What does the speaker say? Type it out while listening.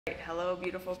Hello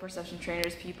beautiful perception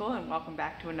trainers people, and welcome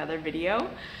back to another video.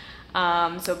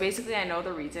 So basically I know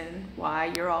the reason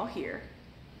why you're all here,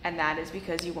 and that is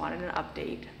because you wanted an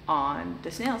update on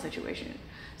the snail situation.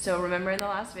 So remember in the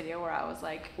last video where I was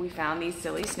like, we found these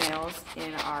silly snails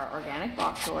in our organic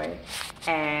bok choy,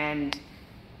 and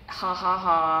ha ha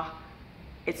ha,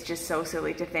 it's just so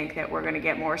silly to think that we're gonna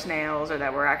get more snails or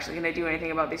that we're actually gonna do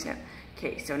anything about these snails.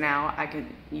 Okay, so now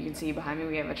you can see behind me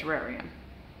we have a terrarium.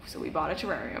 So we bought a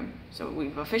terrarium. So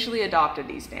we've officially adopted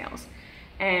these snails.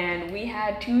 And we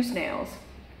had 2 snails.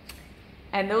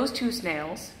 And those 2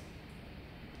 snails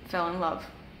fell in love.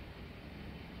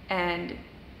 And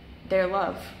their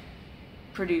love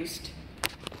produced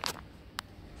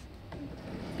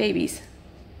babies.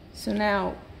 So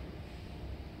now,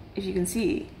 if you can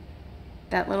see,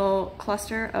 that little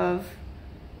cluster of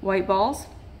white balls,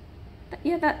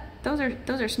 those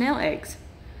are snail eggs.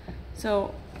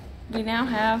 So we now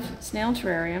have snail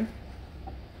terrarium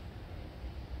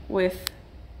with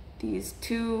these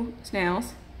 2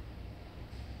 snails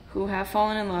who have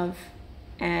fallen in love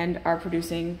and are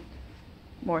producing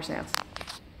more snails.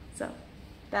 So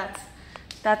that's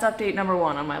update number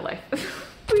 1 on my life.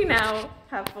 We now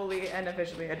have fully and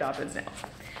officially adopted snails.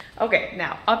 Okay,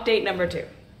 now update number 2.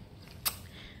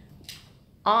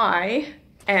 I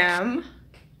am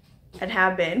and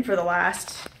have been for the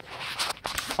last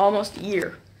almost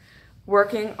year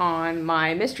working on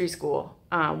my mystery school,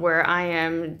 where I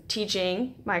am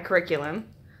teaching my curriculum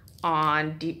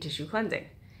on deep tissue cleansing.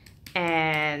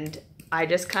 And I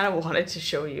just kind of wanted to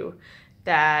show you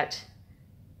that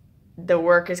the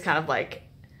work is kind of like,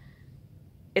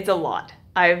 it's a lot.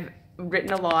 I've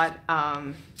written a lot.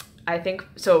 I think,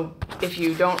 so if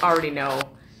you don't already know,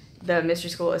 the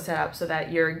mystery school is set up so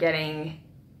that you're getting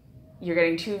 2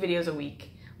 videos a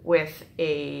week with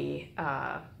a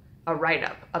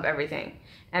write-up of everything.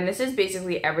 And this is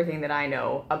basically everything that I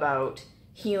know about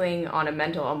healing on a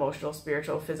mental, emotional,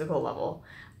 spiritual, physical level,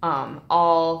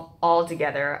 all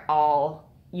together,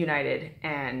 all united,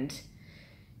 and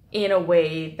in a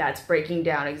way that's breaking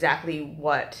down exactly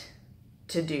what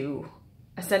to do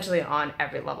essentially on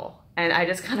every level. And I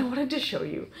just kind of wanted to show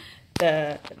you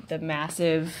the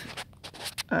massive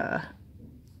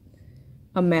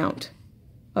amount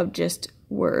of just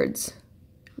words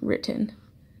written.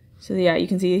 So yeah, you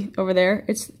can see over there,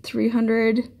 it's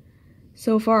 300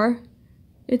 so far.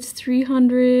 It's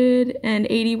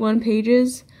 381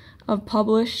 pages of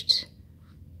published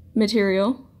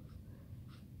material.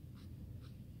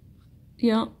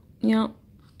 Yeah.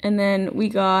 And then we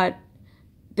got,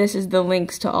 this is the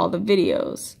links to all the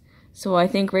videos. So I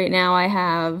think right now I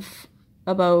have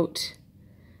about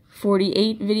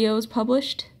 48 videos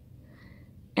published.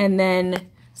 And then,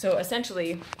 so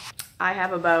essentially I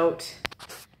have about,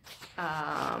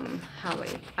 how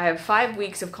many? I have 5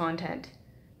 weeks of content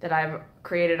that I've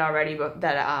created already, but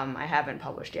that I haven't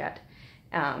published yet,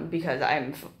 because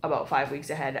I'm about 5 weeks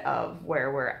ahead of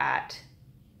where we're at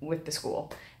with the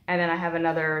school. And then I have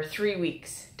another 3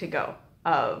 weeks to go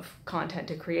of content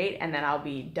to create, and then I'll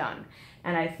be done.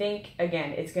 And I think,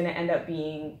 again, it's going to end up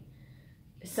being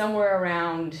somewhere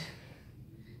around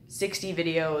 60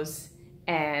 videos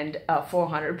and a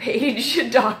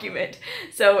 400-page document.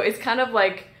 So it's kind of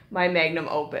like my magnum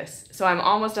opus. So I'm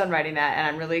almost done writing that, and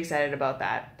I'm really excited about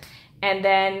that. And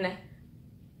then,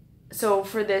 so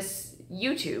for this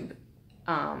YouTube,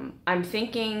 I'm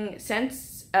thinking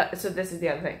since, so this is the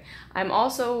other thing. I'm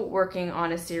also working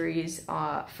on a series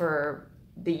for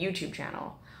the YouTube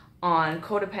channel on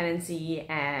codependency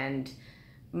and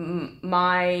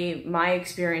my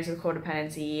experience with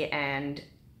codependency and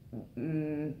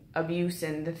abuse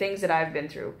and the things that I've been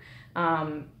through.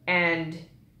 And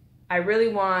I really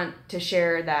want to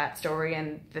share that story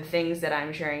and the things that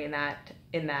I'm sharing in that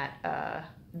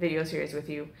video series with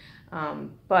you.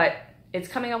 But it's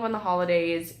coming up on the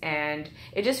holidays, and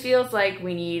it just feels like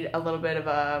we need a little bit of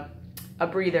a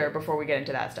breather before we get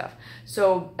into that stuff.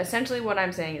 So essentially what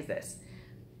I'm saying is this.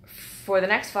 For the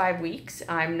next 5 weeks,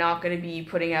 I'm not going to be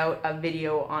putting out a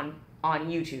video on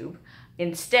YouTube.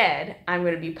 Instead, I'm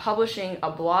going to be publishing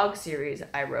a blog series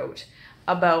I wrote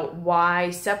about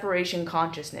why separation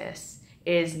consciousness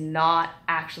is not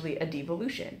actually a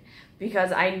devolution.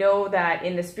 Because I know that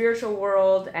in the spiritual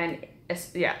world, and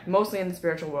yeah, mostly in the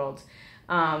spiritual world,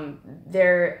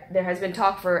 there has been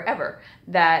talk forever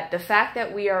that the fact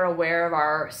that we are aware of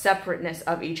our separateness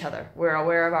of each other, we're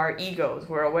aware of our egos,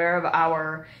 we're aware of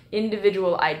our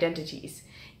individual identities,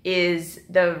 is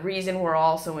the reason we're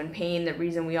all so in pain, the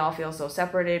reason we all feel so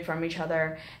separated from each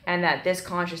other, and that this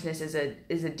consciousness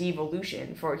is a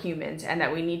devolution for humans, and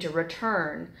that we need to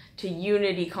return to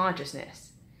unity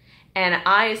consciousness. And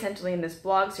I essentially in this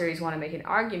blog series want to make an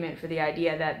argument for the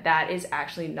idea that that is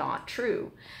actually not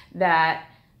true. That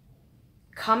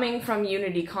coming from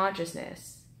unity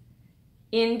consciousness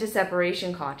into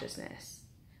separation consciousness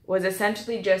was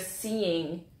essentially just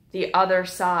seeing the other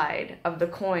side of the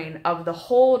coin of the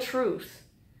whole truth,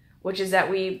 which is that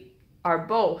we are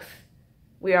both,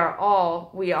 we are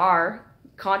all, we are,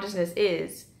 consciousness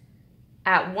is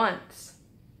at once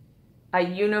a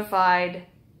unified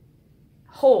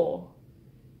whole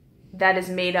that is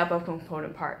made up of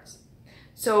component parts.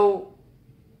 So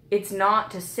it's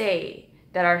not to say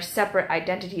that our separate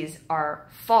identities are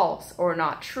false or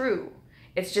not true.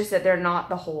 It's just that they're not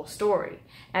the whole story.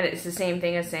 And it's the same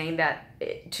thing as saying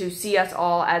that to see us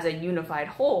all as a unified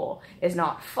whole is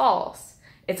not false.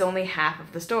 It's only half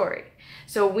of the story.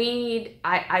 So we need,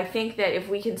 I think that if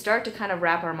we can start to kind of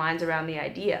wrap our minds around the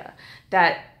idea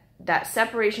that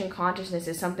separation consciousness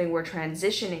is something we're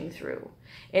transitioning through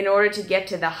in order to get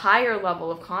to the higher level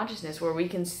of consciousness where we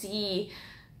can see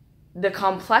the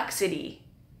complexity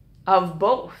of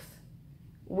both,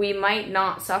 we might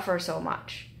not suffer so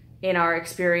much in our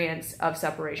experience of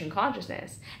separation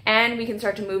consciousness. And we can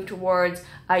start to move towards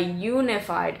a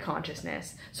unified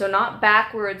consciousness. So not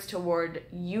backwards toward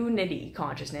unity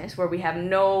consciousness, where we have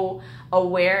no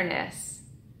awareness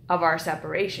of our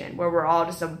separation, where we're all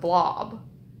just a blob,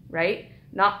 right?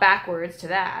 Not backwards to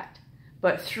that,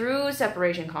 but through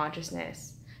separation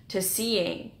consciousness to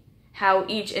seeing how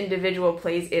each individual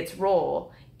plays its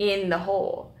role in the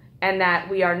whole, and that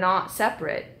we are not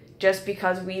separate just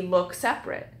because we look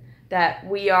separate, that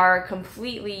we are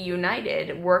completely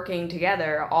united, working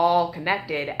together, all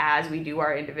connected as we do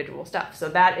our individual stuff. So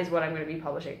that is what I'm going to be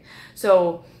publishing.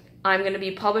 So I'm going to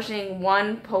be publishing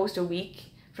one post a week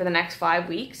for the next 5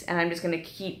 weeks, and I'm just going to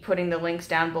keep putting the links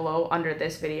down below under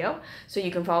this video so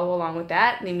you can follow along with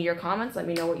that. Leave me your comments, let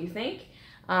me know what you think.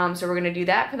 So we're going to do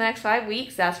that for the next 5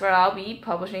 weeks. That's where I'll be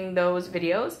publishing those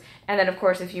videos. And then, of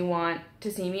course, if you want to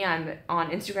see me, I'm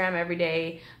on Instagram every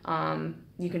day.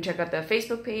 You can check out the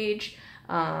Facebook page,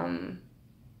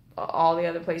 all the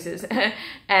other places.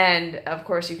 And, of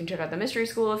course, you can check out the Mystery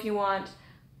School if you want.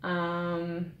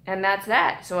 And that's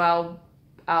that. So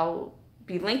I'll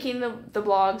be linking the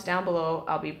blogs down below.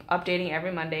 I'll be updating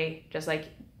every Monday, just like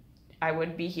I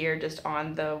would be here, just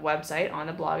on the website, on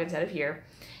the blog instead of here.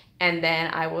 And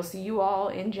then I will see you all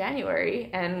in January,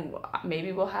 and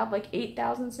maybe we'll have like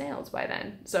 8,000 snails by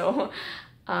then. So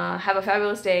have a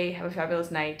fabulous day, have a fabulous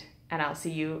night, and I'll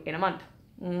see you in a month.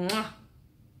 Mwah.